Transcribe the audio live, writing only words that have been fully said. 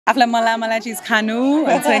आफूलाई मलाई चीज खानु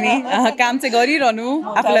हुन्छ नि काम चाहिँ गरिरहनु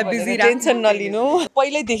आफूलाई बिजी टेन्सन नलिनु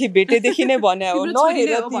पहिल्यैदेखि भेटेदेखि नै भने हो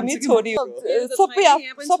नहेर तिमी छोरी सबै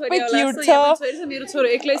क्युट छ मेरो छोरो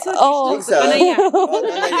एक्लै छ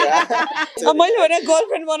मैले भने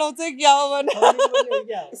गर्लफ्रेन्ड बनाउँछ क्या हो भने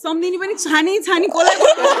सम्झिनी पनि छानी कोलाई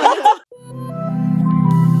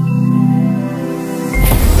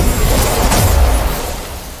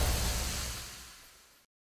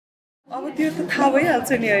अब त्यो त थाहा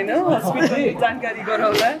भइहाल्छ नि होइन हस्पिटल जानकारी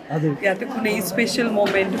गराउला या त कुनै स्पेशल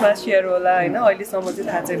मोमेन्टमा सेयर होला होइन अहिलेसम्म चाहिँ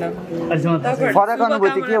थाहा छैन फरक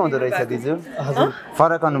अनुभूति के हुँदो रहेछ दिजु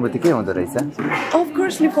फरक अनुभूति के हुँदो रहेछ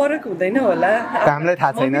अफकोर्स नि फरक हुँदैन होला हामीलाई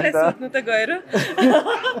थाहा छैन नि त सोध्नु त गएर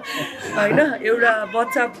होइन एउटा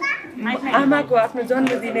बच्चा आमाको आफ्नो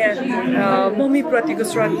जन्म दिने मम्मी प्रतिको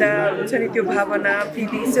श्रद्धा हुन्छ नि त्यो भावना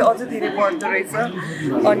फिलिङ्स चाहिँ अझ धेरै बढ्दो रहेछ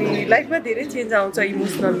अनि लाइफमा धेरै चेन्ज आउँछ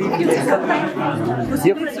इमोसनली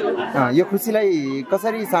यो खुसीलाई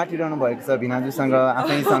कसरी साटिरहनु भएको छ भिनाजुसँग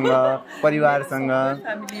आफैसँग परिवारसँग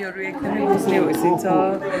फ्यामिलीहरू एकदमै बुझ्ने होइसिन्छ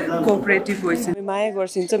कोअपरेटिभ होइसिन्छ माया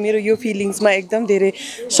गर्छिन्छ मेरो यो फिलिङ्समा एकदम धेरै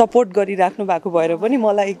सपोर्ट गरिराख्नु भएको भएर पनि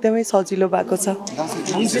मलाई एकदमै सजिलो भएको छ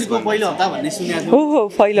हो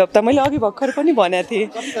पहिलो हप्ता मैले अघि भर्खर पनि भनेको थिएँ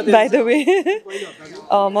by the way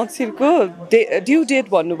मक्सिरको due date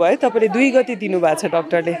भन्नुभयो तपाईँले 2 गते दिनुभएको छ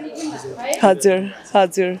डक्टरले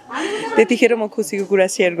हजुर त्यतिखेर म खुसीको कुरा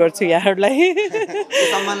सेयर गर्छु यहाँहरूलाई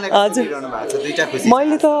हजुर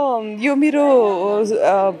मैले त यो मेरो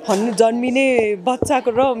भन्नु जन्मिने बच्चाको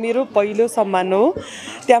र मेरो पहिलो सम्मान हो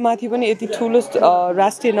त्यहाँमाथि पनि यति ठुलो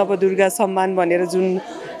राष्ट्रिय नवदुर्गा सम्मान भनेर जुन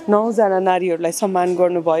 9 जना नारीहरूलाई सम्मान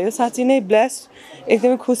गर्नुभयो साँच्चै नै ब्लेस्ड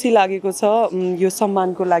एकदमै खुसी लागेको छ यो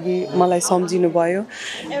सम्मानको लागि मलाई सम्झिनु भयो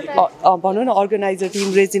भनौँ न organiser team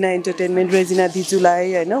Regina entertainment Regina दिजुलाई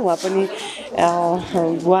होइन उहाँ पनि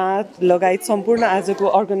उहाँ लगायत सम्पूर्ण आजको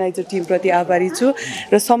अर्गनाइजर टिमप्रति आभारी छु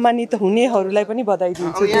र सम्मानित हुनेहरूलाई पनि बधाई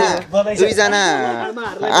दिन्छु 2 जना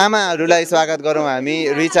आमाहरूलाई स्वागत गरौँ हामी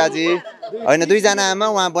रिचाजी होइन 2 जना आमा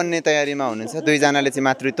उहाँ बन्ने तयारीमा हुनुहुन्छ 2 जनाले चाहिँ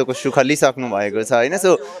मातृत्वको सुख लिइसक्नु भएको छ होइन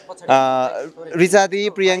सो रिचादी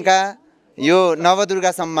प्रियङ्का यो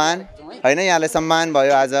नवदुर्गा सम्मान होइन यहाँलाई सम्मान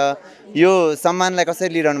भयो आज यो सम्मानलाई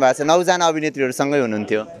कसरी लिइरहनु भएको छ 9 जना अभिनेत्रीहरू सँगै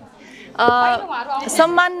हुनुहुन्थ्यो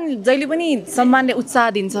सम्मान जहिले पनि सम्मानले उत्साह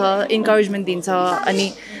दिन्छ इन्करेजमेन्ट दिन्छ अनि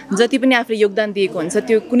जति पनि आफूले योगदान दिएको हुन्छ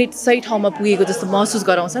त्यो कुनै सही ठाउँमा पुगेको जस्तो महसुस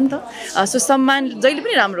गराउँछ नि त सो सम्मान जहिले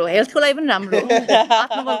पनि राम्रो हेल्थको लागि पनि राम्रो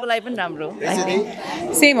आत्मबलको लागि पनि राम्रो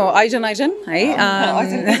सेम हो आइजन है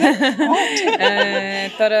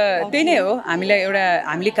तर त्यही नै हो हामीले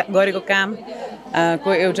गरेको काम को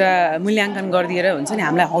एउटा मूल्याङ्कन गरिदिएर हुन्छ नि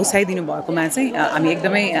हामीलाई हौसाइदिनु भएकोमा चाहिँ हामी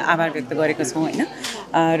एकदमै आभार व्यक्त गरेका छौँ होइन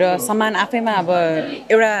र सम्मान आफैमा अब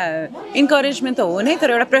एउटा इन्करेजमेन्ट त हो नै तर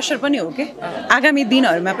एउटा प्रेसर पनि हो कि आगामी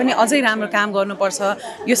दिनहरूमा पनि अझै राम्रो काम गर्नुपर्छ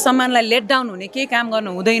यो सम्मानलाई लेट डाउन हुने केही काम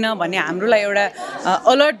गर्नु हुँदैन भन्ने हाम्रोलाई एउटा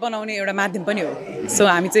अलर्ट बनाउने एउटा माध्यम पनि हो सो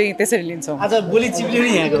हामी चाहिँ त्यसरी लिन्छौँ आज बोली चिप्लियो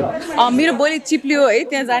नि यहाँको मेरो बोली चिप्लियो है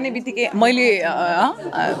त्यहाँ जाने बित्तिकै मैले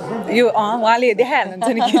यो उहाँले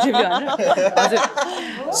देखाइहाल्नुहुन्छ नि के चिप्लियो हजुर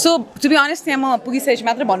सो टु बी अनेस्ट त्यहाँ म पुगिसकेपछि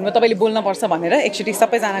मात्र भन्नुभयो तपाईँले बोल्नुपर्छ भनेर एकचोटि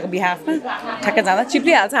सबैजनाको बिहाफमा ठ्याक्क जाँदा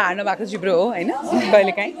चिप्लिहाल्छ हार्नु भएको जिब्रो हो होइन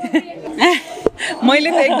कहिलेकाहीँ मैले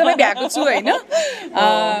त एकदमै भ्याएको छु होइन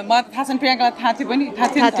मलाई थाहा छैन प्रियङ्कालाई थाहा थियो पनि थाहा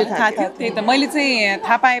थियो त्यही त मैले चाहिँ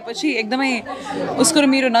थाहा पाएपछि एकदमै उसको र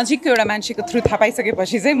मेरो नजिकको एउटा मान्छेको थ्रु थाहा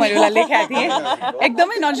पाइसकेपछि चाहिँ मैले उसलाई लेखाएको थिएँ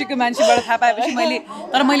एकदमै नजिकको मान्छेबाट थाहा पाएपछि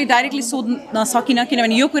मैले डाइरेक्टली सोध्न सकिनँ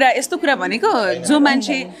किनभने यो कुरा यस्तो कुरा भनेको जो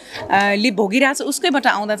मान्छेले भोगिरहेको छ उसकैबाट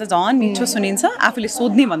आउँदा चाहिँ झन् मिठो सुनिन्छ आफूले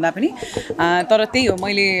सोध्ने भन्दा पनि तर त्यही हो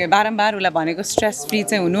मैले बारम्बार उसलाई भनेको स्ट्रेस फ्री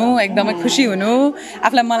चाहिँ हुनु एकदमै खुसी हुनु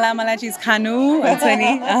आफूलाई मलाई चिज खानु हुन्छ नि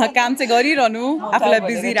काम चाहिँ गरिरहनु आफूलाई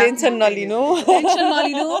बिजी टेन्सन नलिनु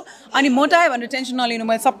अनि मोटायो भनेर टेन्सन नलिनु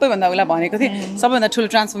मैले सबैभन्दा उसलाई भनेको थिएँ सबैभन्दा ठुलो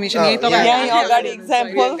ट्रान्सफर्मेसन यही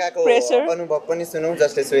अनुभव पनि सुनौँ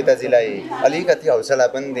जसले श्वेताजीलाई अलिकति हौसला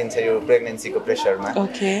पनि दिन्छ यो प्रेग्नेन्सीको प्रेसरमा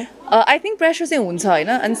आई थिङ्क प्रेसर चाहिँ हुन्छ होइन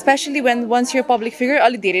अनि स्पेसली वन्स यो पब्लिक फिगर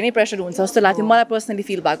अलिक धेरै नै प्रेसर हुन्छ जस्तो लाग्थ्यो मलाई पर्सनली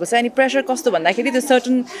फिल भएको छ अनि प्रेसर कस्तो भन्दाखेरि त्यो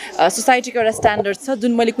सर्टन सोसाइटीको एउटा स्ट्यान्डर्ड छ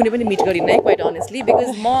जुन मैले कुनै पनि मिट गरिनँ क्वाइट अनेस्टली बिकज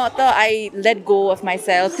म त I let go of my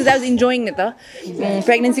self because I was enjoying नि त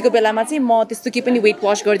प्रेग्नेन्सीको बेलामा चाहिँ म त्यस्तो केही पनि वेट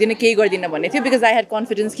वास गर्दिनँ केही गर्दिनँ भन्ने थियो बिकज आई ह्याड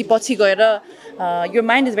कन्फिडेन्स कि पछि गएर यो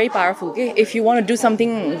माइन्ड इज भेरी पावरफुल के if you want do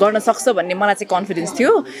something गर्न सक्छ भन्ने मलाई चाहिँ कन्फिडेन्स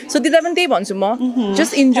थियो सो दिदा पनि त्यही भन्छु म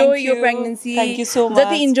जस्ट इन्जोय यो प्रेग्नेन्सी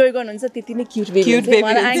जति इन्जोय गर्नुहुन्छ त्यति नै क्युट बेबी Cute baby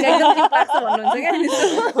मलाई आइका एकदम क्युट लाग्छ भन्नुहुन्छ क्या अनि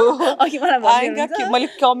अघि मलाई भन्नुहुन्छ मैले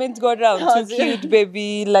कमेन्ट गरेर हुन्छु क्युट बेबी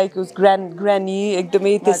लाइक उस ग्रानी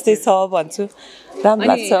एकदमै त्यस्तै छ भन्छु राम्रो अनि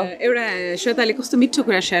लाग्छ एउटा श्वेताले कस्तो मिठो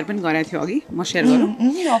कुरा सेयर पनि गरेको थियो अघि म सेयर गरौँ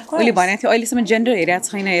उसले भनेको थियो अहिलेसम्म जेन्डर हेरेको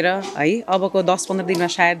छैन हेर है अबको 10-15 दिनमा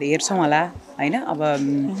सायद हेर्छौँ होला होइन अब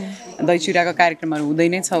दही चिउराको कार्यक्रमहरू हुँदै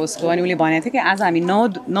नै छ उसको अनि उसले भनेको थियो कि आज हामी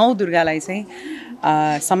नौ दुर्गालाई चाहिँ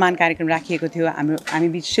सम्मान कार्यक्रम राखिएको थियो हामी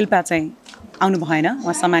बिच शिल्पा चाहिँ आउनु भएन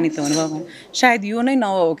उहाँ सम्मानित हुनुभयो सायद यो नै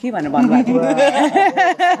हो कि भनेर भन्नुभएको थियो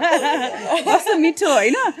कस्तो मिठो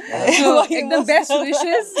होइन एकदम बेस्ट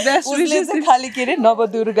विशेस खालि के अरे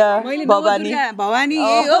नवदुर्गा भवानी भवानी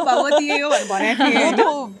यही हो भगवती यही हो भनेर भनेको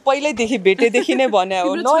थिएँ पहिल्यैदेखि भेटेदेखि नै भने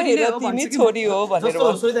हो नहेर तिमी छोरी हो भनेर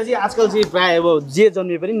श्वेताजी आजकल चाहिँ प्रायः अब जे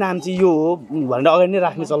जन्मे पनि नाम चाहिँ यो हो भनेर अगाडि नै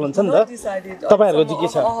राख्ने चलन छ नि त तपाईँहरूको चाहिँ के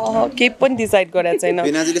छ केही पनि डिसाइड गरेको छैन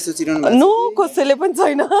नो कसैले पनि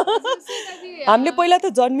छैन हामीले पहिला त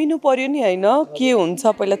जन्मिनु पर्यो नि होइन के हुन्छ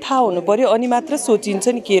पहिला थाहा हुनु पर्यो अनि मात्र सोचिन्छ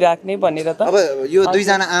नि के राख्ने भनेर त अब यो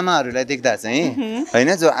दुईजना आमाहरूलाई देख्दा चाहिँ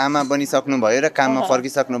होइन जो आमा बनिसक्नु भयो र काममा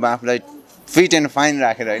फर्किसक्नु भयो आफूलाई फिट एन्ड फाइन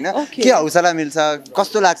राखेर होइन के हौसला मिल्छ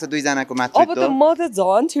कस्तो लाग्छ दुईजनाको मातृत्व अब त म त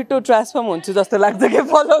झन् छिटो ट्रान्सफर्म हुन्छु जस्तो लाग्छ कि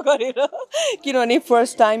फलो गरेर किनभने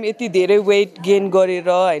फर्स्ट टाइम यति धेरै वेट गेन गरेर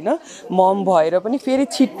होइन मम भएर पनि फेरि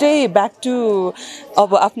छिट्टै ब्याक टु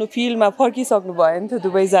अब आफ्नो फिल्डमा फर्किसक्नु भयो नि त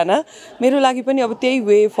दुवैजना मेरो लागि पनि अब त्यही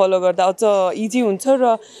वे फलो गर्दा अझ इजी हुन्छ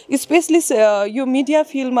र स्पेसली यो मिडिया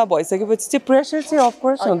फिल्डमा भइसकेपछि चाहिँ प्रेसर चाहिँ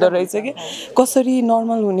अफकोर्स हुँदो रहेछ कि कसरी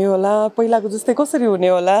नर्मल हुने होला पहिलाको जस्तै कसरी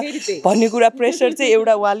हुने होला भन्ने कुरा प्रेसर चाहिँ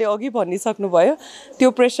एउटा उहाँले अघि भनिसक्नुभयो त्यो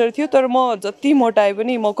प्रेसर थियो तर म जति मोटाए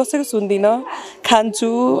पनि म कसैको सुन्दिनँ खान्छु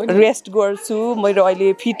रेस्ट गर्छु मेरो अहिले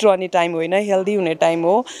फिट रहने टाइम होइन हेल्दी हुने टाइम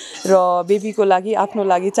हो र बेबीको लागि आफ्नो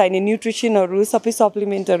लागि चाहिने न्युट्रिसनहरू सबै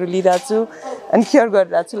सप्लिमेन्टहरू लिइरहेको छु अनि केयर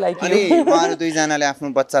गरिरहेको छु लाइक उहाँहरू दुईजनाले आफ्नो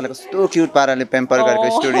बच्चालाई कस्तो क्युट पाराले पेम्पर गरेको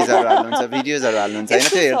स्टोरिजहरू हाल्नुहुन्छ भिडियोजहरू हाल्नुहुन्छ होइन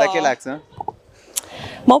त्यो हेर्दा के लाग्छ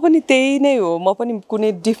म पनि त्यही नै हो म पनि कुनै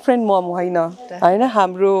डिफ्रेन्ट मम होइन होइन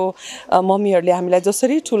हाम्रो मम्मीहरूले हामीलाई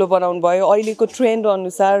जसरी ठुलो बनाउनु भयो अहिलेको ट्रेन्ड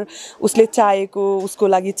अनुसार उसले चाहेको उसको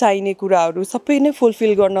लागि चाहिने कुराहरू सबै नै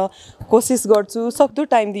फुलफिल गर्न कोसिस गर्छु सक्दो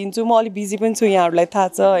टाइम दिन्छु म अलिक बिजी पनि छु यहाँहरूलाई थाहा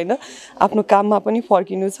छ होइन आफ्नो काममा पनि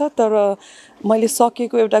फर्किनु छ तर मैले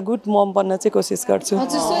सकेको एउटा गुड मम बन्न चाहिँ कोसिस गर्छु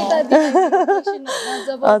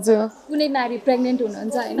हजुर कुनै नारी प्रेग्नेन्ट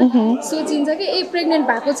हुनुहुन्छ होइन सोचिन्छ कि ए प्रेग्नेन्ट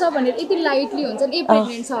भएको छ भनेर यति लाइटली हुन्छ नि ए प्रेग्नेन्ट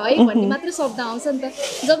छ है भन्ने मात्र शब्द आउँछ नि त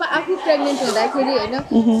जब आफू प्रेग्नेन्ट हुँदाखेरि होइन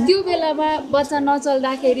त्यो बेलामा बच्चा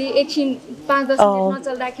नचल्दाखेरि एकछिन 5-10 मिनट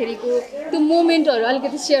नचल्दाखेरिको त्यो मोमेन्टहरू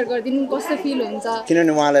अलिकति सेयर गरिदिनु कस्तो फिल हुन्छ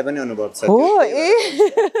किनभने उहाँलाई पनि अनुभव छ हो ए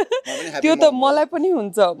त्यो त मलाई पनि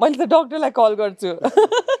हुन्छ मैले त डाक्टरलाई कल गर्छु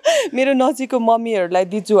मेरो नजिकको मम्मीहरूलाई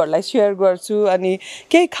दिजूहरूलाई सेयर गर्छु अनि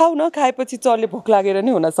केही खाऊ न खाएपछि चल्ले भोक लागेर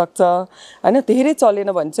नै हुनसक्छ होइन धेरै चलेन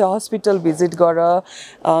भने चाहिँ हस्पिटल भिजिट गर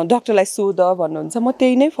डक्टरलाई सोध भन्नुहुन्छ म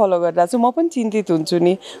त्यही नै फलो गरिरहेको छु म पनि चिन्तित हुन्छु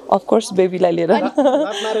नि अफकोर्स बेबीलाई लिएर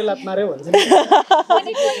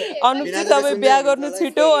अनुपजी तपाईँ बिहा गर्नु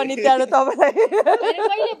छिटो अनि त्यहाँबाट तपाईँलाई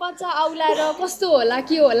कहिले बच्चा आउला र कस्तो होला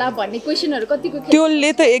के होला भन्ने क्वेसनहरू कतिको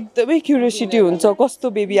त्यसले त एकदमै क्युरियोसिटी हुन्छ कस्तो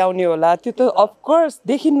बेबी आउने होला त्यो त अफकोर्स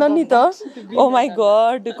देखिन्न नि त ओ माई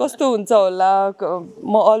गड कस्तो हुन्छ होला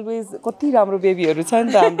म अलवेज कति राम्रो बेबीहरू छ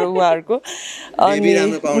नि त हाम्रो उहाँहरूको अनि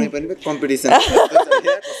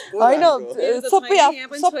होइन सबै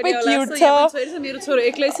क्युट छ मेरो छोरो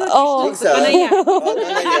एक्लै छ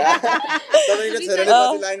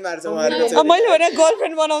मैले भने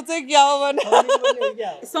गर्लफ्रेन्ड बनाउँछ क्या हो भने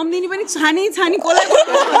सम्झिनी पनि छानी कसलाई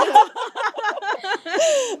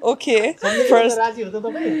ओके फर्स्ट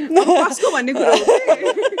कसको भन्ने कुरा हो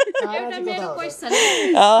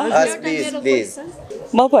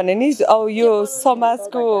म भने नि अब यो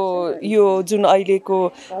समाजको यो जुन अहिलेको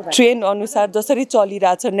ट्रेन्ड अनुसार जसरी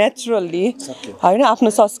चलिरहेछ नेचुरल्ली होइन आफ्नो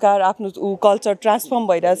संस्कार आफ्नो कल्चर ट्रान्सफर्म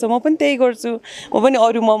भइरहेछ म पनि त्यही गर्छु म पनि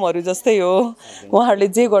अरू ममहरू जस्तै हो उहाँहरूले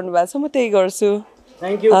जे गर्नुभएको छ म त्यही गर्छु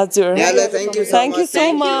हजुर thank you so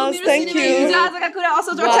much thank you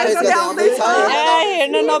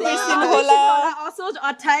हेर्न नबिर्सिनु होला असोज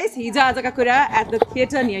 28 हिजो आजका कुरा at the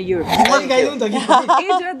theatre near you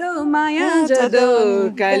जदो Maya जदो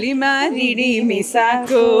कालीमा Ridi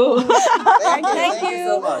मिसाको thank you